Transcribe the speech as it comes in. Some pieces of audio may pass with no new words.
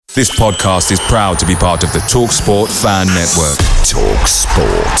This podcast is proud to be part of the TalkSport Fan Network.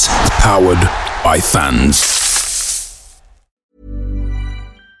 TalkSport. Powered by fans.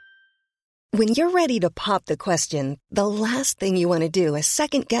 When you're ready to pop the question, the last thing you want to do is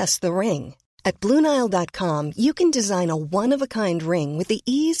second-guess the ring. At BlueNile.com, you can design a one-of-a-kind ring with the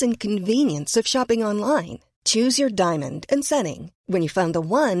ease and convenience of shopping online. Choose your diamond and setting. When you find the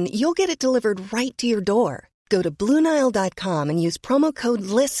one, you'll get it delivered right to your door. Go to BlueNile.com and use promo code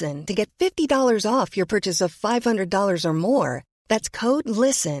LISTEN to get $50 off your purchase of $500 or more. That's code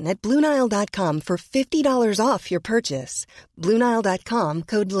LISTEN at BlueNile.com for $50 off your purchase. BlueNile.com,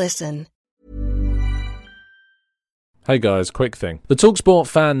 code LISTEN. Hey guys, quick thing. The TalkSport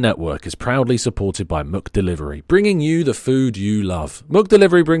Fan Network is proudly supported by McDelivery, bringing you the food you love.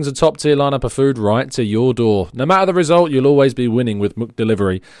 McDelivery brings a top-tier lineup of food right to your door. No matter the result, you'll always be winning with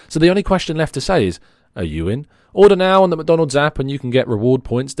McDelivery. So the only question left to say is, are you in? Order now on the McDonald's app and you can get reward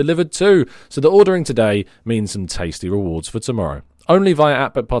points delivered too. So the ordering today means some tasty rewards for tomorrow. Only via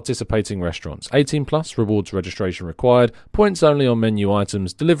app at participating restaurants. 18 plus, rewards registration required. Points only on menu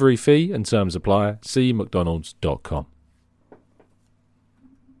items. Delivery fee and terms apply. See mcdonalds.com.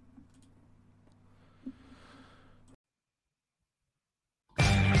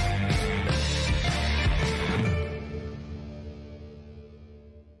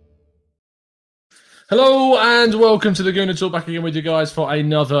 Hello and welcome to the Gooner Talk, back again with you guys for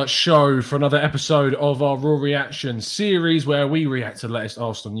another show, for another episode of our Raw Reaction series where we react to the latest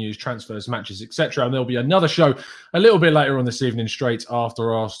Arsenal news, transfers, matches, etc. And there'll be another show a little bit later on this evening, straight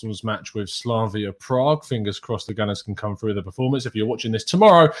after Arsenal's match with Slavia Prague. Fingers crossed the Gunners can come through with a performance. If you're watching this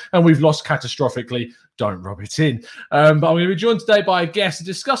tomorrow and we've lost catastrophically, don't rub it in. But I'm going to be joined today by a guest to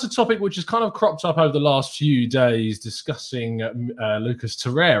discuss a topic which has kind of cropped up over the last few days, discussing Lucas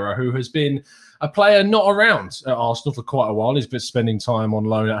Torreira, who has been a player not around at Arsenal for quite a while. He's been spending time on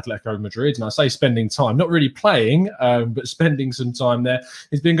loan at Atletico Madrid. And I say spending time, not really playing, but spending some time there.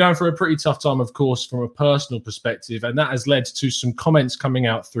 He's been going through a pretty tough time, of course, from a personal perspective. And that has led to some comments coming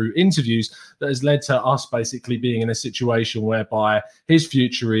out through interviews that has led to us basically being in a situation whereby his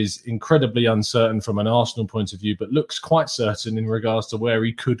future is incredibly uncertain from an Arsenal point of view, but looks quite certain in regards to where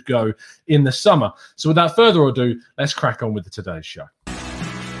he could go in the summer. So without further ado, let's crack on with today's show.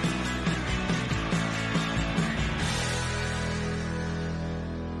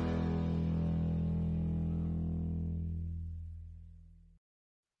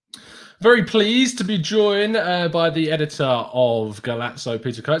 Very pleased to be joined by the editor of Galazzo,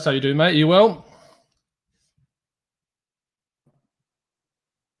 Peter Coates. How you doing, mate? Are you well?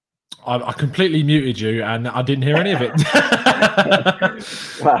 I completely muted you and I didn't hear any of it.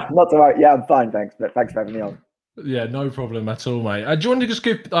 Well, not to worry. Yeah, I'm fine, thanks. But thanks for having me on. Yeah, no problem at all, mate. Do you want to just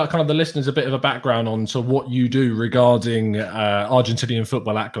give kind of the listeners a bit of a background on to what you do regarding Argentinian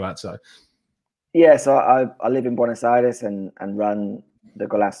football at Galazzo? Yeah, so I live in Buenos Aires and run the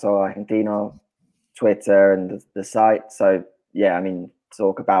Golazo Argentino Twitter and the site. So yeah, I mean,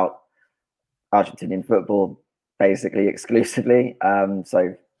 talk about Argentinian football basically exclusively.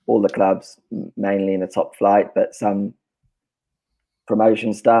 So all the clubs, mainly in the top flight, but some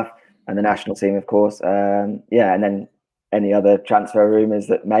promotion stuff and the national team, of course. Yeah, and then any other transfer rumours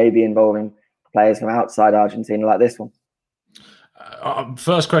that may be involving players from outside Argentina, like this one.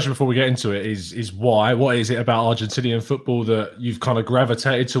 First question before we get into it is why? What is it about Argentinian football that you've kind of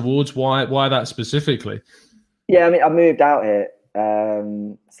gravitated towards? Why that specifically? Yeah, I mean, I moved out here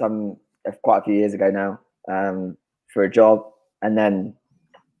quite a few years ago now for a job, and then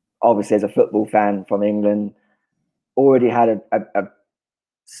obviously as a football fan from England, already had a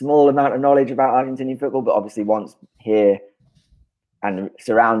small amount of knowledge about Argentinian football, but obviously once here and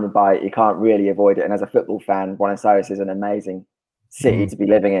surrounded by it, you can't really avoid it. And as a football fan, Buenos Aires is an amazing city to be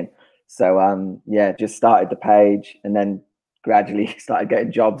living in. So yeah, just started the page and then gradually started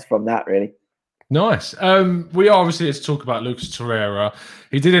getting jobs from that, really. Nice. We are obviously here to talk about Lucas Torreira.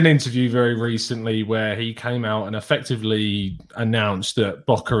 He did an interview very recently where he came out and effectively announced that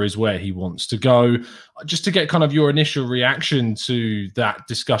Boca is where he wants to go. Just to get kind of your initial reaction to that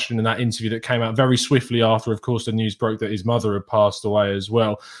discussion and that interview that came out very swiftly after, of course, the news broke that his mother had passed away as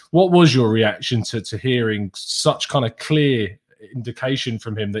well. What was your reaction to hearing such kind of clear indication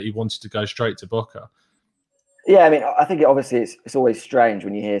from him that he wanted to go straight to Boca? Yeah, I mean, I think it's always strange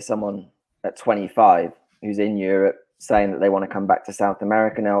when you hear someone at 25 who's in Europe saying that they want to come back to South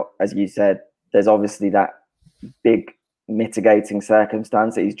America. Now, as you said, there's obviously that big mitigating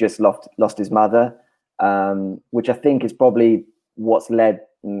circumstance that he's just lost his mother, which I think is probably what's led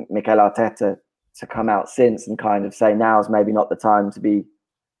Mikel Arteta to come out since and kind of say now is maybe not the time to be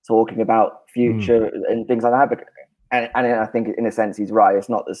talking about future and things like that. But And I think in a sense he's right. It's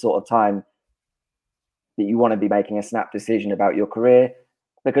not the sort of time that you want to be making a snap decision about your career,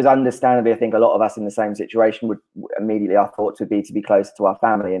 because understandably, I think a lot of us in the same situation would immediately, our thoughts would be to be closer to our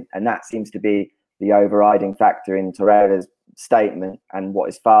family. And that seems to be the overriding factor in Torreira's statement. And what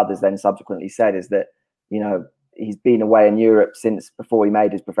his father's then subsequently said is that, he's been away in Europe since before he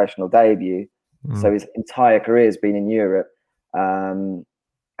made his professional debut. So his entire career has been in Europe. And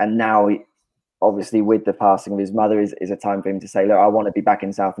now, obviously, with the passing of his mother, is a time for him to say, look, I want to be back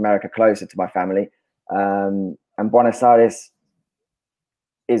in South America, closer to my family. And Buenos Aires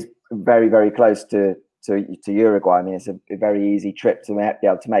is very, very close to Uruguay. I mean, it's a very easy trip to be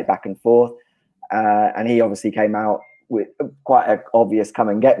able to make back and forth. And he obviously came out with quite an obvious come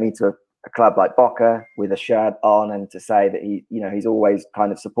and get me to a club like Boca with a shirt on, and to say that he's always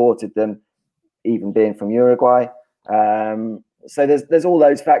kind of supported them, even being from Uruguay. So there's all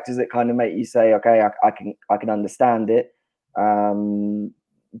those factors that kind of make you say, okay, I can understand it.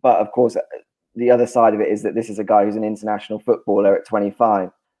 But of course, the other side of it is that this is a guy who's an international footballer at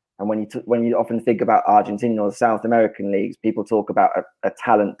 25. And when you often think about Argentina or the South American leagues, people talk about a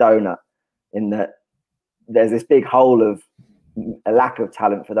talent donut, in that there's this big hole of a lack of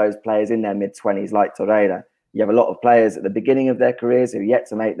talent for those players in their mid-20s, like Torreira. You have a lot of players at the beginning of their careers who are yet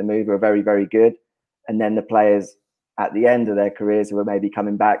to make the move, who are very, very good. And then the players at the end of their careers who are maybe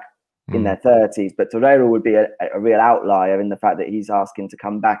coming back in their 30s. But Torreira would be a real outlier in the fact that he's asking to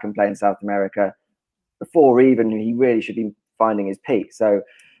come back and play in South America before even he really should be finding his peak. So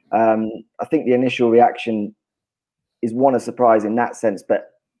I think the initial reaction is one of surprise in that sense, but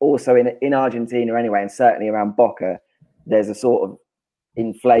also in Argentina anyway, and certainly around Boca, there's a sort of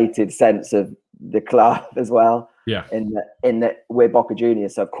inflated sense of the club as well. Yeah. In that we're Boca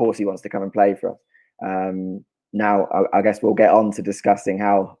Juniors, so of course he wants to come and play for us. Now, I guess we'll get on to discussing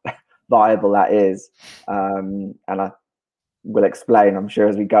how viable that is, and I will explain, I'm sure,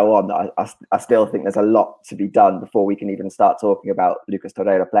 as we go on, that I still think there's a lot to be done before we can even start talking about Lucas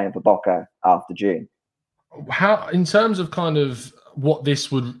Torreira playing for Boca after June. How, in terms of kind of what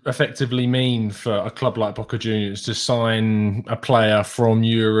this would effectively mean for a club like Boca Juniors to sign a player from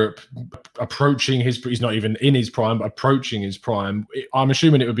Europe approaching he's not even in his prime, but approaching his prime, I'm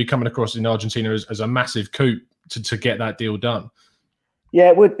assuming it would be coming across in Argentina as a massive coup to get that deal done. Yeah,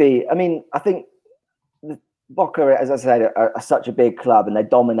 it would be. I mean, I think Boca, as I said, are such a big club, and they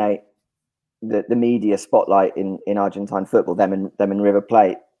dominate the media spotlight in Argentine football, them and River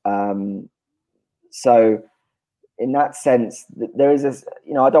Plate. So in that sense, there is this,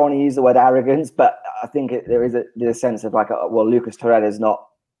 I don't want to use the word arrogance, but I think there is a sense of like, well, Lucas Torreira is not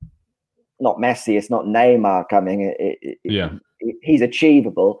Messi, it's not Neymar coming. He's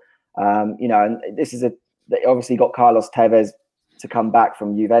achievable. And this is they obviously got Carlos Tevez to come back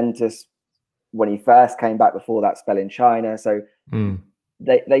from Juventus when he first came back before that spell in China. So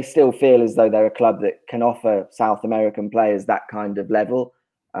they still feel as though they're a club that can offer South American players that kind of level.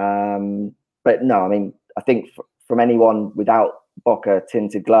 But no, I mean, I think from anyone without Boca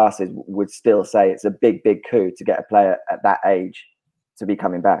tinted glasses would still say it's a big, big coup to get a player at that age to be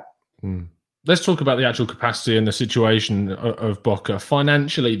coming back. Let's talk about the actual capacity and the situation of Boca.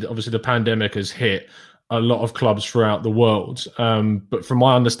 Financially, obviously the pandemic has hit a lot of clubs throughout the world. But from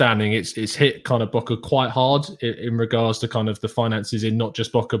my understanding, it's hit kind of Boca quite hard in regards to kind of the finances in not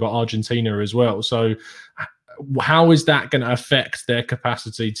just Boca, but Argentina as well. So how is that going to affect their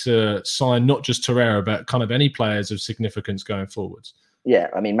capacity to sign not just Torreira, but kind of any players of significance going forwards? Yeah,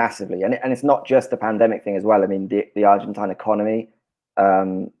 I mean, massively. And it's not just a pandemic thing as well. I mean, the Argentine economy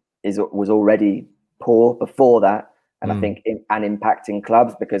was already poor before that. And I think and impacting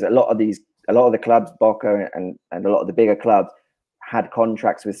clubs, because a lot of the clubs, Boca and a lot of the bigger clubs, had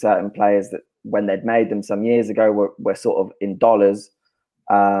contracts with certain players that when they'd made them some years ago were sort of in dollars.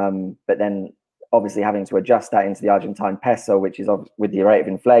 But then obviously having to adjust that into the Argentine peso, which is with the rate of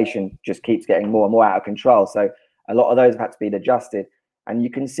inflation, just keeps getting more and more out of control. So a lot of those have had to be adjusted. And you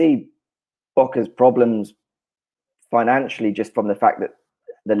can see Boca's problems financially just from the fact that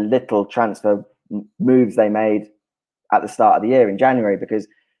the little transfer moves they made at the start of the year in January, because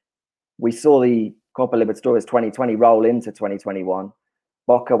we saw the Copa Libertadores 2020 roll into 2021.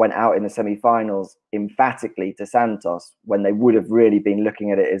 Boca went out in the semi-finals emphatically to Santos when they would have really been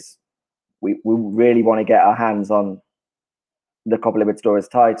looking at it as we really want to get our hands on the Copa Libertadores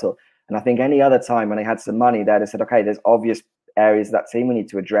title. And I think any other time when they had some money, they'd have said, okay, there's obvious areas of that team we need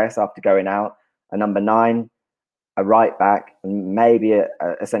to address after going out. A number 9, a right back, and maybe a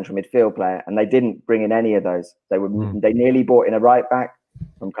central midfield player. And they didn't bring in any of those. They nearly brought in a right back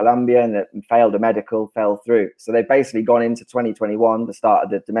from Colombia and failed a medical, fell through. So they've basically gone into 2021, the start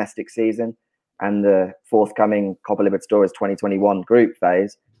of the domestic season, and the forthcoming Copa Libertadores 2021 group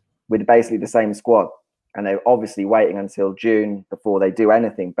phase with basically the same squad. And they're obviously waiting until June before they do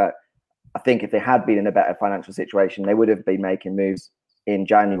anything. But I think if they had been in a better financial situation, they would have been making moves in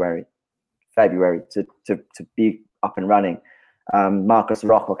January, February to be up and running. Marcos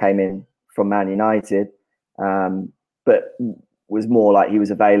Rojo came in from Man United, but was more like he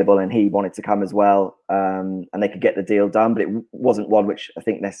was available and he wanted to come as well, and they could get the deal done. But it wasn't one which I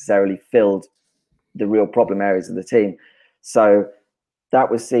think necessarily filled the real problem areas of the team. So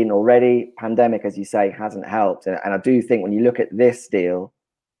that was seen already. Pandemic, as you say, hasn't helped. And I do think when you look at this deal,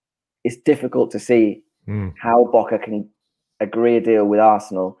 it's difficult to see how Boca can agree a deal with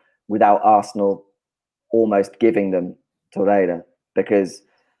Arsenal without Arsenal almost giving them Torreira. Because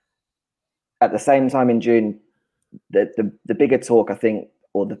at the same time in June, the bigger talk, I think,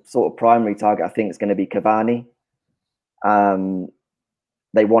 or the sort of primary target, I think, is going to be Cavani.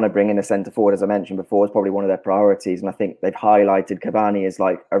 They want to bring in a centre forward, as I mentioned before. It's probably one of their priorities. And I think they've highlighted Cavani as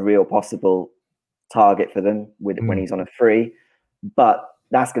like a real possible target for them when he's on a free. But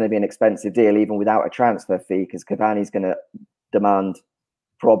that's going to be an expensive deal, even without a transfer fee, because Cavani's going to demand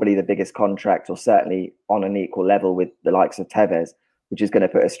probably the biggest contract, or certainly on an equal level with the likes of Tevez, which is going to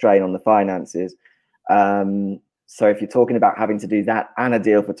put a strain on the finances. So if you're talking about having to do that and a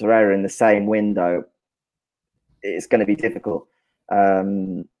deal for Torreira in the same window, it's going to be difficult.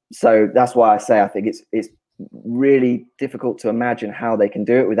 So that's why I say I think it's really difficult to imagine how they can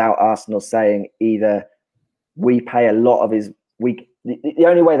do it without Arsenal saying either we pay a lot of his week. The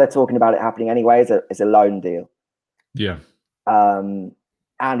only way they're talking about it happening anyway is a loan deal. Yeah. And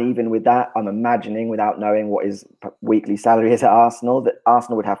even with that, I'm imagining, without knowing what his weekly salary is at Arsenal, that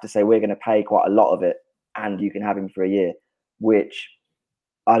Arsenal would have to say we're going to pay quite a lot of it, and you can have him for a year. Which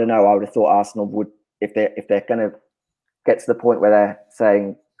I don't know. I would have thought Arsenal would, if they're going to get to the point where they're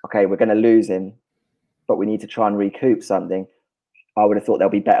saying, okay, we're going to lose him, but we need to try and recoup something, I would have thought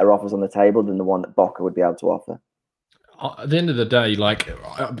there'll be better offers on the table than the one that Boca would be able to offer. At the end of the day, like,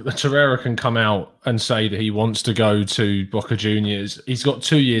 Torreira can come out and say that he wants to go to Boca Juniors. He's got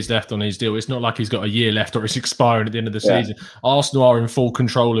 2 years left on his deal. It's not like he's got a year left or it's expiring at the end of the season. Arsenal are in full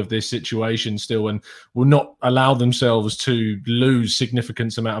control of this situation still and will not allow themselves to lose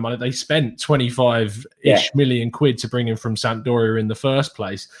significant amount of money. They spent 25-ish million quid to bring him from Sampdoria in the first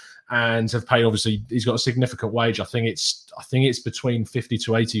place, and have paid, obviously, he's got a significant wage. I think it's between 50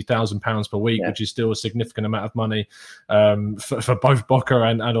 to 80,000 pounds per week, which is still a significant amount of money for both Boca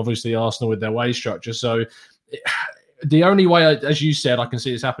and obviously Arsenal with their wage structure. So the only way, as you said, I can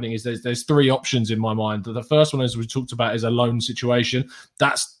see this happening is there's three options in my mind. The first one, as we talked about, is a loan situation.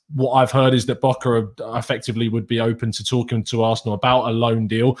 That's what I've heard, is that Boca effectively would be open to talking to Arsenal about a loan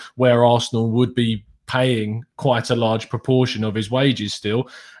deal where Arsenal would be paying quite a large proportion of his wages still.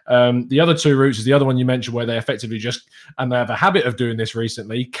 The other two routes is the other one you mentioned, where they effectively just, and they have a habit of doing this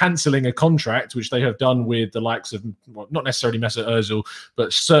recently, cancelling a contract, which they have done with the likes of, well, not necessarily Mesut Ozil,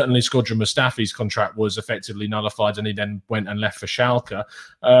 but certainly Skodran Mustafi's contract was effectively nullified, and he then went and left for Schalke.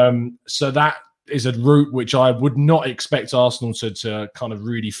 So that is a route which I would not expect Arsenal to kind of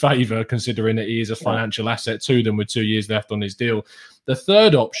really favour, considering that he is a financial asset to them with 2 years left on his deal. The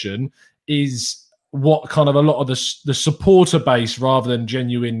third option is what kind of a lot of the supporter base, rather than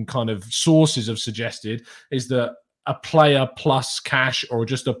genuine kind of sources, have suggested, is that a player plus cash or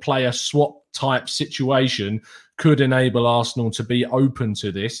just a player swap type situation could enable Arsenal to be open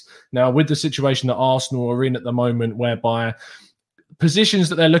to this. Now, with the situation that Arsenal are in at the moment, whereby positions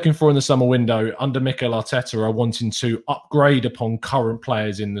that they're looking for in the summer window under Mikel Arteta are wanting to upgrade upon current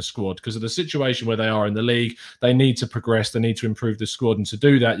players in the squad because of the situation where they are in the league. They need to progress. They need to improve the squad. And to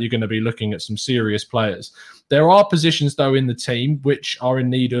do that, you're going to be looking at some serious players. There are positions, though, in the team which are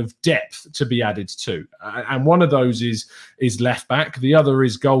in need of depth to be added to. And one of those is left back. The other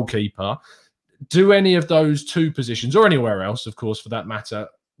is goalkeeper. Do any of those two positions, or anywhere else, of course, for that matter,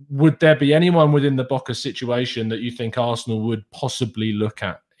 would there be anyone within the Boca situation that you think Arsenal would possibly look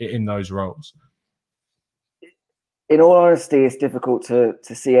at in those roles? In all honesty, it's difficult to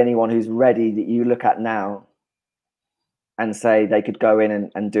see anyone who's ready that you look at now and say they could go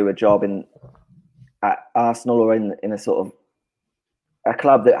in and do a job at Arsenal, or in a sort of a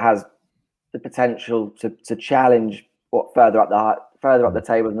club that has the potential to challenge further up the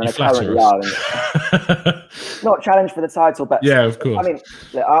table than they currently are. Not challenge for the title, but yeah, of course. I mean,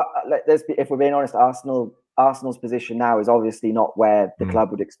 if we're being honest, Arsenal's position now is obviously not where the club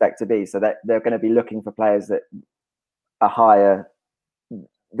would expect to be. So they're going to be looking for players that are higher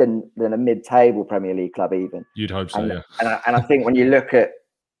than a mid-table Premier League club, even. You'd hope so, yeah. And I think when you look at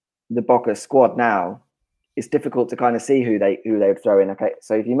the Boca squad now, it's difficult to kind of see who they would throw in. Okay,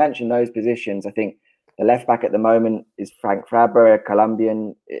 so if you mention those positions, I think the left back at the moment is Frank Fabra, a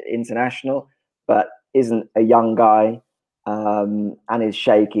Colombian international, but isn't a young guy, and is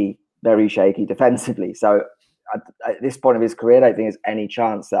shaky, very shaky defensively. So at this point of his career, I don't think there's any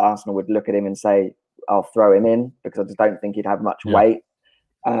chance that Arsenal would look at him and say, I'll throw him in, because I just don't think he'd have much weight.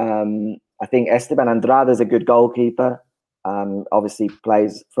 I think Esteban Andrade is a good goalkeeper. Obviously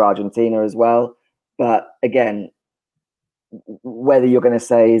plays for Argentina as well. But again, whether you're going to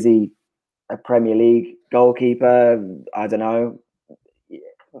say, is he a Premier League goalkeeper? I don't know.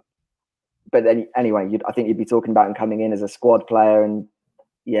 But then anyway, I think you'd be talking about him coming in as a squad player. And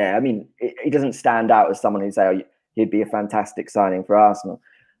yeah, I mean, he doesn't stand out as someone who'd say, oh, he'd be a fantastic signing for Arsenal.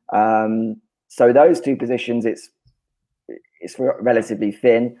 So those two positions, it's relatively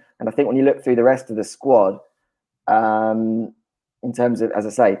thin. And I think when you look through the rest of the squad, in terms of, as I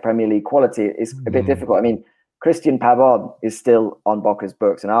say, Premier League quality, it's a bit difficult. I mean, Christian Pavón is still on Boca's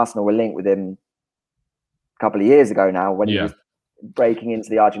books, and Arsenal were linked with him a couple of years ago now when he was breaking into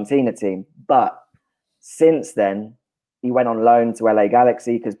the Argentina team. But since then, he went on loan to LA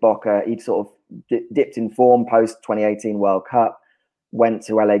Galaxy because Boca, he'd sort of dipped in form post 2018 World Cup, went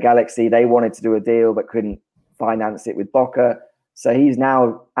to LA Galaxy. They wanted to do a deal but couldn't finance it with Boca. So he's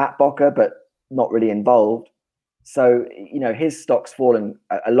now at Boca but not really involved. So, you know, his stock's fallen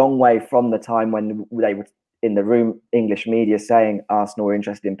a long way from the time when they were in the room, English media saying Arsenal were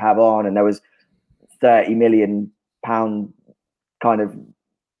interested in Pavón, and there was £30 million kind of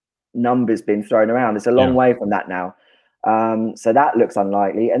numbers being thrown around. It's a long way from that now. So that looks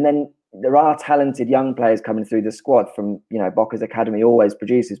unlikely. And then there are talented young players coming through the squad from, you know, Boca's academy always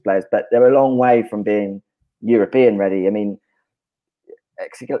produces players, but they're a long way from being European ready. I mean,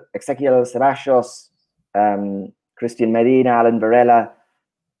 Ezequiel Ceballos, Christian Medina, Alan Varela,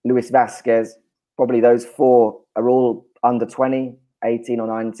 Luis Vasquez, probably those four are all under 20, 18 or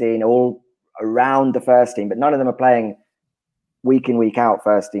 19, all around the first team, but none of them are playing week in, week out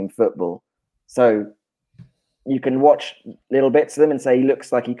first team football. So you can watch little bits of them and say he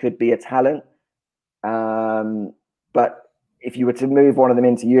looks like he could be a talent. But if you were to move one of them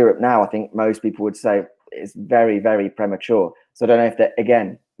into Europe now, I think most people would say it's very, very premature. So I don't know if that,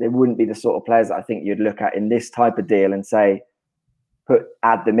 again, they wouldn't be the sort of players that I think you'd look at in this type of deal and say,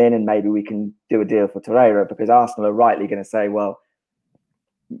 add them in and maybe we can do a deal for Torreira, because Arsenal are rightly going to say, well,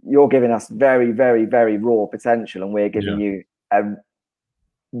 you're giving us very, very, very raw potential and we're giving you a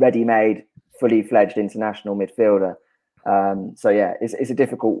ready-made, fully fledged international midfielder. So yeah, it's a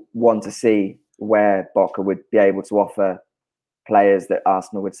difficult one to see where Boca would be able to offer players that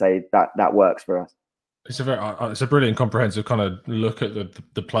Arsenal would say that works for us. It's a brilliant comprehensive kind of look at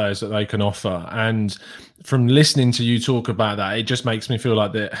the players that they can offer, and from listening to you talk about that, it just makes me feel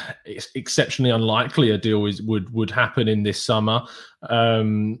like that it's exceptionally unlikely a deal would happen in this summer.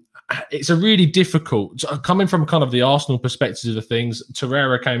 It's a really difficult, coming from kind of the Arsenal perspective of things.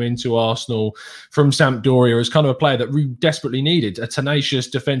 Torreira came into Arsenal from Sampdoria as kind of a player that we desperately needed, a tenacious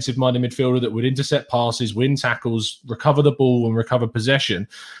defensive-minded midfielder that would intercept passes, win tackles, recover the ball and recover possession.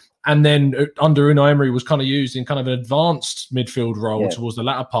 And then under Unai Emery was kind of used in kind of an advanced midfield role towards the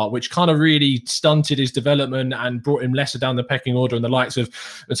latter part, which kind of really stunted his development and brought him lesser down the pecking order. And the likes of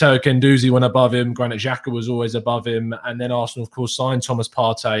Matteo Guendouzi went above him. Granit Xhaka was always above him. And then Arsenal, of course, signed Thomas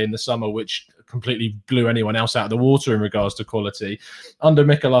Partey in the summer, which completely blew anyone else out of the water in regards to quality. Under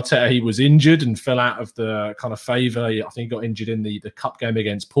Mikel Arteta, he was injured and fell out of the kind of favour. I think he got injured in the cup game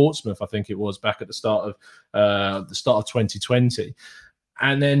against Portsmouth, I think it was, back at the start of 2020.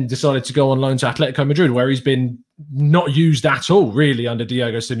 And then decided to go on loan to Atletico Madrid, where he's been not used at all, really, under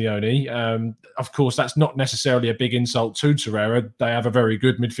Diego Simeone. Of course, that's not necessarily a big insult to Torreira. They have a very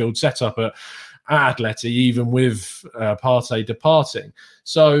good midfield setup at Atleti, even with Partey departing.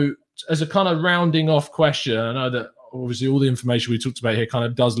 So as a kind of rounding off question, I know that obviously all the information we talked about here kind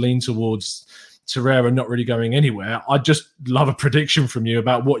of does lean towards Torreira not really going anywhere. I'd just love a prediction from you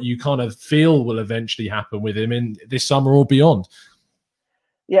about what you kind of feel will eventually happen with him in this summer or beyond.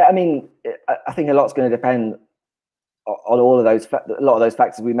 Yeah, I mean, I think a lot's going to depend on all of those, a lot of those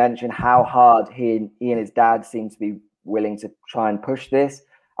factors we mentioned, how hard he and his dad seem to be willing to try and push this.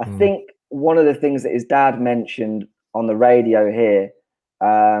 I think one of the things that his dad mentioned on the radio here,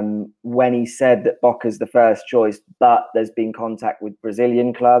 when he said that Boca's the first choice, but there's been contact with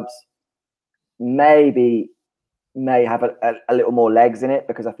Brazilian clubs, may have a little more legs in it,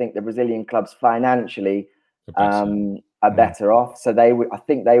 because I think the Brazilian clubs financially are better off. So I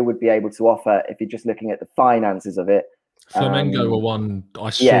think they would be able to offer, if you're just looking at the finances of it. Flamengo were one I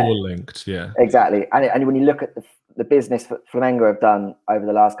saw linked, yeah. Exactly. And when you look at the business Flamengo have done over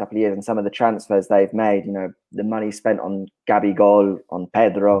the last couple of years and some of the transfers they've made, the money spent on Gabigol, on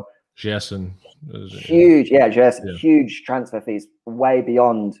Pedro, Gerson. Huge transfer fees, way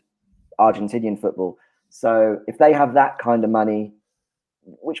beyond Argentinian football. So if they have that kind of money,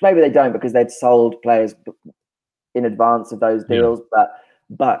 which maybe they don't because they'd sold players in advance of those deals,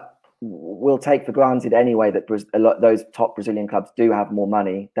 but we'll take for granted anyway that those top Brazilian clubs do have more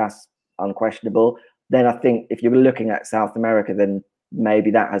money. That's unquestionable. Then I think if you're looking at South America, then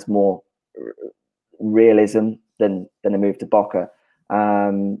maybe that has more realism than a move to Boca.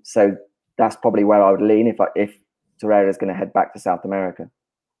 So that's probably where I would lean if Torreira is going to head back to South America.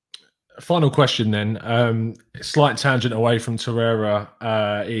 Final question then. Slight tangent away from Torreira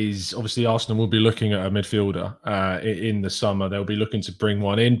is obviously Arsenal will be looking at a midfielder in the summer. They'll be looking to bring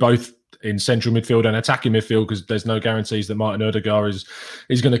one in, both in central midfield and attacking midfield, because there's no guarantees that Martin Odegaard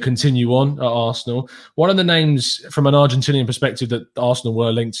is going to continue on at Arsenal. One of the names from an Argentinian perspective that Arsenal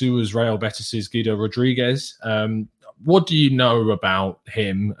were linked to was Real Betis's Guido Rodriguez. What do you know about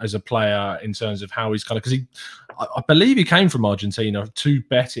him as a player in terms of how he's because I believe he came from Argentina to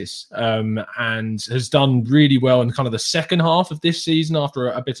Betis and has done really well in kind of the second half of this season after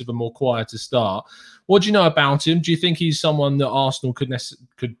a bit of a more quieter start. What do you know about him? Do you think he's someone that Arsenal could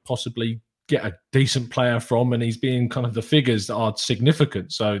possibly get a decent player from, and he's being kind of the figures that are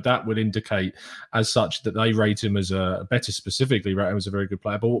significant? So that would indicate as such that they rate him as Betis specifically rate him as a very good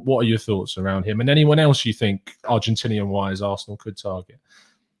player. But what are your thoughts around him and anyone else you think Argentinian-wise Arsenal could target?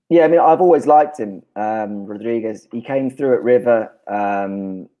 Yeah, I mean, I've always liked him, Rodriguez. He came through at River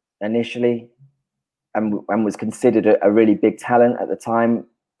initially and was considered a really big talent at the time,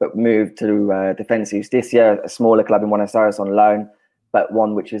 but moved to Defensa Justicia, a smaller club in Buenos Aires on loan, but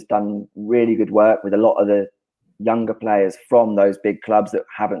one which has done really good work with a lot of the younger players from those big clubs that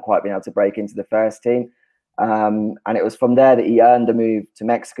haven't quite been able to break into the first team. And it was from there that he earned a move to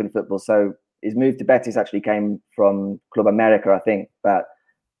Mexican football. So his move to Betis actually came from Club America, I think, but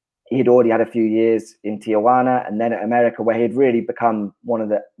he'd already had a few years in Tijuana and then at America, where he'd really become one of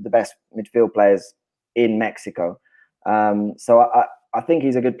the best midfield players in Mexico. So I think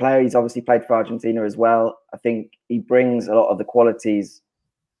he's a good player. He's obviously played for Argentina as well. I think he brings a lot of the qualities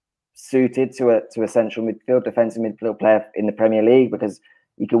suited to a central midfield, defensive midfield player in the Premier League, because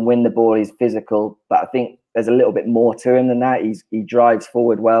he can win the ball, he's physical, but I think there's a little bit more to him than that. He drives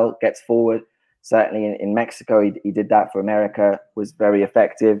forward well, gets forward. Certainly in Mexico, he did that for America, was very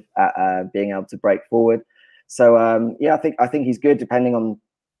effective at being able to break forward. So, I think he's good, depending on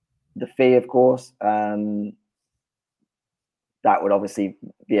the fee, of course. That would obviously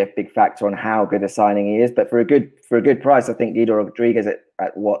be a big factor on how good a signing he is. But for a good price, I think Guido Rodriguez at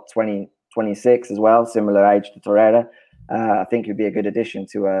 26 as well, similar age to Torreira, I think he'd be a good addition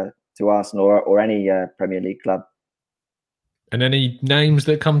to Arsenal or any Premier League club. And any names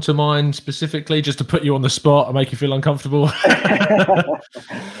that come to mind specifically, just to put you on the spot and make you feel uncomfortable?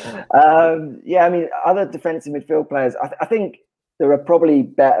 I mean, other defensive midfield players, I think there are probably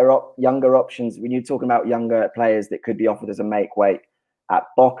better, younger options when you're talking about younger players that could be offered as a make weight at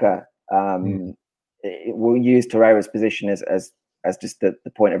Boca. We'll use Torreira's position as just the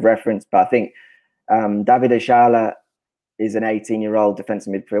point of reference, but I think David Ayala is an 18-year-old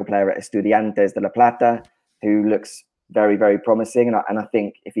defensive midfield player at Estudiantes de La Plata who looks very, very promising. And I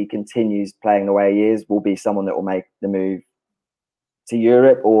think if he continues playing the way he is, will be someone that will make the move to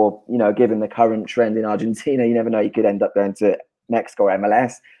Europe, or, given the current trend in Argentina, you never know, he could end up going to Mexico or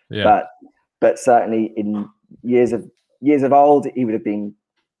MLS. Yeah. But certainly in years of old, he would have been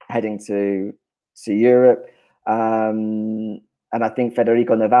heading to Europe. And I think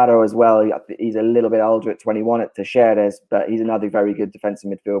Federico Navarro as well. He's a little bit older at 21 at Talleres, but he's another very good defensive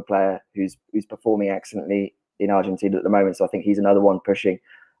midfield player who's performing excellently in Argentina at the moment. So I think he's another one pushing.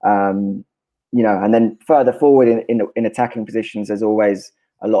 And then further forward in attacking positions, there's always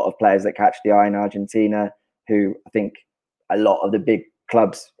a lot of players that catch the eye in Argentina, who I think a lot of the big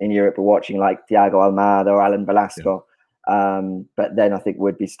clubs in Europe are watching, like Thiago Almada or Alan Velasco. Yeah. But then I think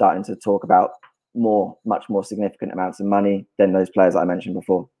we'd be starting to talk about much more significant amounts of money than those players that I mentioned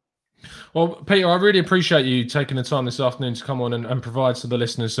before. Well, Peter, I really appreciate you taking the time this afternoon to come on and provide to the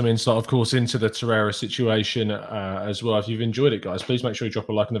listeners some insight, of course, into the Torreira situation as well. If you've enjoyed it, guys, please make sure you drop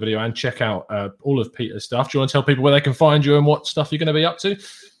a like on the video and check out all of Peter's stuff. Do you want to tell people where they can find you and what stuff you're going to be up to?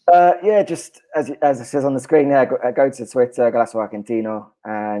 Just as it says on the screen there, go to Twitter, Golazo Argentino,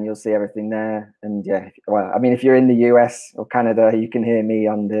 and you'll see everything there. And if you're in the US or Canada, you can hear me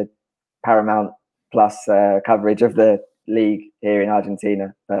on the Paramount Plus coverage of the league here in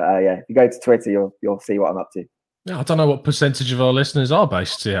Argentina. But if you go to Twitter, you'll see what I'm up to. I don't know what percentage of our listeners are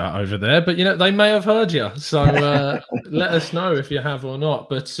based over there, but they may have heard you. So let us know if you have or not.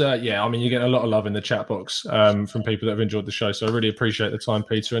 But yeah, I mean, you get a lot of love in the chat box from people that have enjoyed the show. So I really appreciate the time,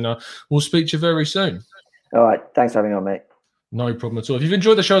 Peter, and we'll speak to you very soon. All right, thanks for having me on, mate. No problem at all. If you've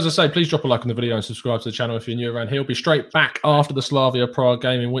enjoyed the show, as I say, please drop a like on the video and subscribe to the channel if you're new around here. We'll be straight back after the Slavia Prague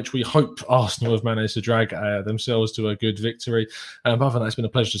game, in which we hope Arsenal have managed to drag themselves to a good victory. Other than that, it's been a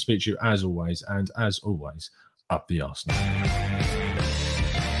pleasure to speak to you as always. And as always, up the Arsenal.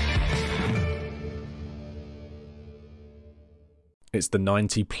 It's the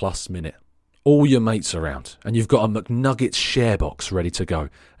 90-plus minute. All your mates around, and you've got a McNuggets share box ready to go,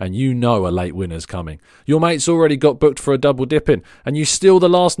 and you know a late winner's coming. Your mate's already got booked for a double dipping, and you steal the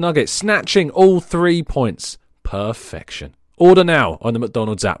last nugget, snatching all 3 points. Perfection. Order now on the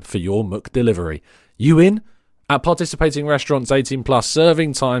McDonald's app for your McDelivery. You in? At participating restaurants, 18 plus,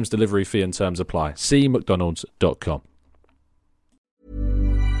 serving times, delivery fee and terms apply. See mcdonalds.com.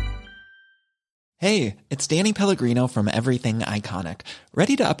 Hey, it's Danny Pellegrino from Everything Iconic.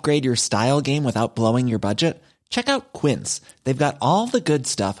 Ready to upgrade your style game without blowing your budget? Check out Quince. They've got all the good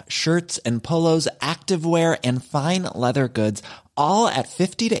stuff, shirts and polos, activewear, and fine leather goods, all at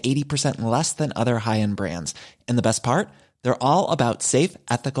 50 to 80% less than other high-end brands. And the best part? They're all about safe,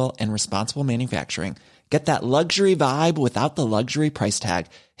 ethical, and responsible manufacturing. Get that luxury vibe without the luxury price tag.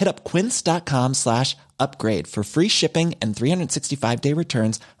 Hit up quince.com/upgrade for free shipping and 365-day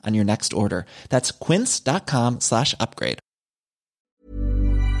returns on your next order. That's quince.com/upgrade.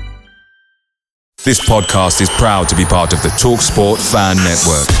 This podcast is proud to be part of the TalkSport Fan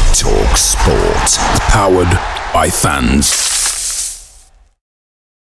Network. TalkSport. Powered by fans.